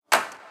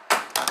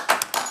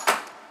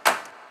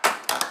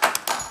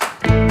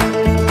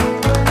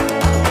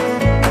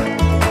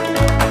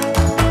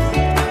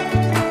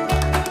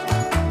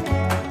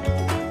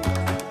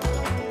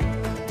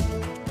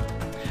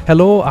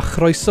Helo a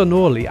chroeso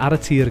nôl i Ar y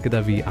Tir gyda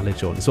fi, Ale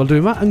Jones. Wel,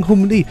 dwi yma yng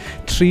Nghymru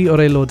 3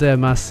 o'r aelodau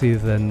yma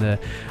sydd yn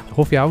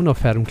hoff iawn o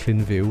fferm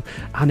Clynfyw,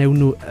 a newn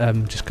nhw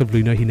jyst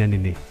cyflwyno hunain i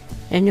ni.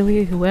 Enw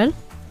i Hywel,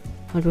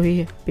 a dwi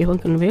byw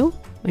yn Clynfyw,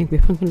 mae'n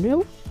gweithio yn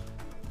Clynfyw,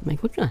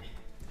 mae'n gwrdd.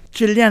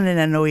 Gillian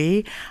yn enw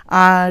i,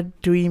 a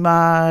dwi yma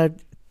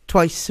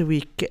twice a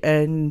week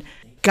yn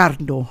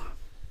Garno,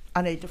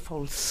 a neud y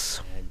ffwls.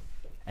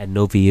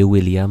 Enw fi yw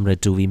William,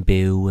 rydw i'n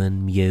byw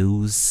yn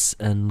Mews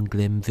yn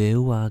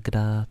Glynfyw a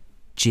gyda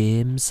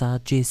James a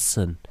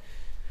Jason.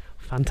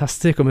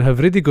 Ffantastig, ond mae'n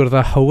hyfryd i gwrdd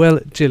â Hywel,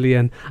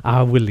 Gillian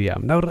a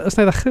William. Nawr, os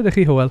na i ddechrau ydych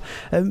chi, Hywel,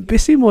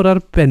 beth sy'n mor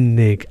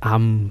arbennig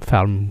am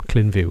fferm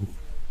Clynfyw?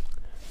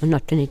 Yn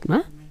arbennig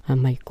yma, a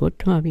mae'n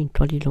gwrdd yma, fi'n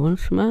todi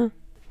lawns yma,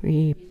 fi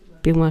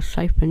byw yma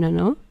 7 blynedd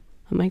nhw,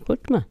 a mae'n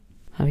gwrdd yma,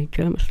 a fi'n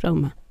byw yma straw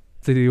yma.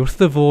 Dydy wrth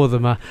y fodd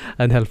yma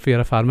yn helpu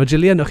ar y ffarm. Mae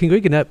Gillian, o'ch chi'n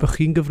gweud gyda bod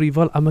chi'n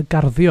gyfrifol am y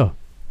garddio?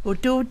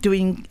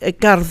 Dwi'n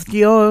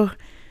garddio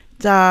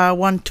da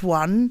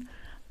one-to-one,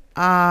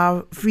 a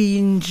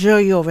fi'n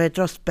joio fe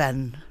dros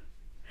ben,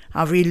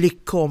 a fi'n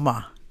lico yma.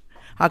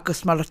 Ac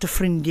os mae lot o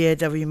ffrindiau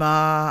da fi yma,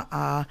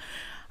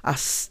 a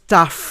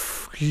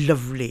staff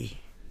lyflu.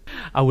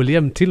 A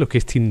William, ti'n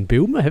lwcus ti'n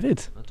byw yma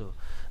hefyd?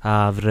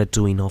 A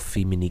rydw i'n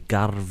hoffi mynd i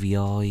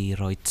garfio, i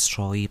roi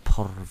troi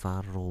porfa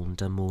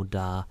rownd ymwyd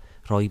a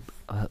roi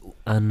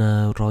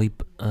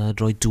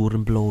dŵr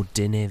yn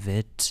blodyn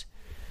hefyd.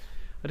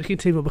 Ydych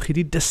chi'n teimlo bod chi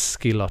wedi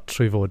dysgu lot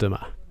trwy fod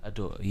yma?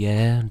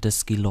 Ie,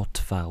 dysgu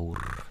lot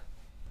fawr.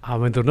 A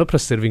mae'n ddiwrnod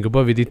prysur, fi'n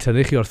gwybod fi wedi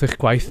tynnu chi wrth eich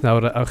gwaith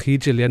nawr, a chi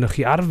Gillian, o'ch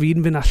chi ar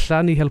fi'n fynd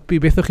allan i helpu,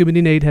 beth o'ch chi'n mynd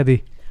i wneud heddi?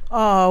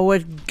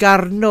 Wedi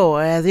Garno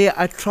heddi,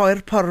 a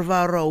troi'r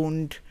porfa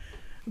rownd,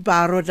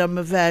 barod am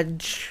y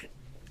veg,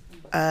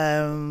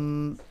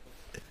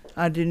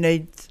 a dwi'n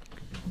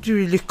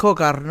lico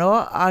Garno,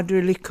 a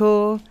dwi'n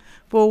lico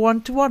bo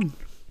one-to-one.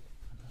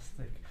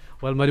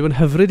 Wel, mae wedi bod yn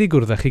hyfryd i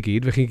gwrdd â chi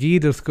gyd. Fe chi'n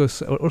gyd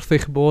wrth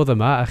eich bodd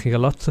yma, a chi'n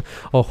cael lot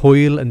o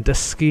hwyl yn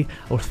dysgu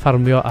wrth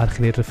ffarmio ar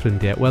chi'n neud y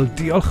ffrindiau. Wel,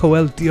 diolch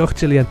Hywel, diolch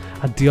Gillian,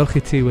 a diolch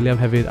i ti, William,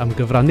 hefyd am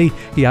gyfrannu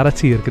i Ar y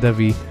Tir gyda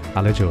fi,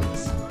 Ale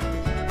Jones.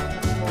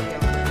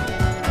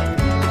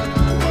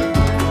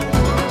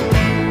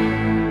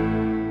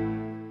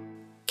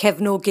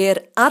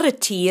 Cefnogir Ar y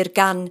Tir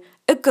gan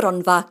y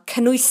Gronfa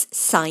Cynnwys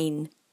Sain.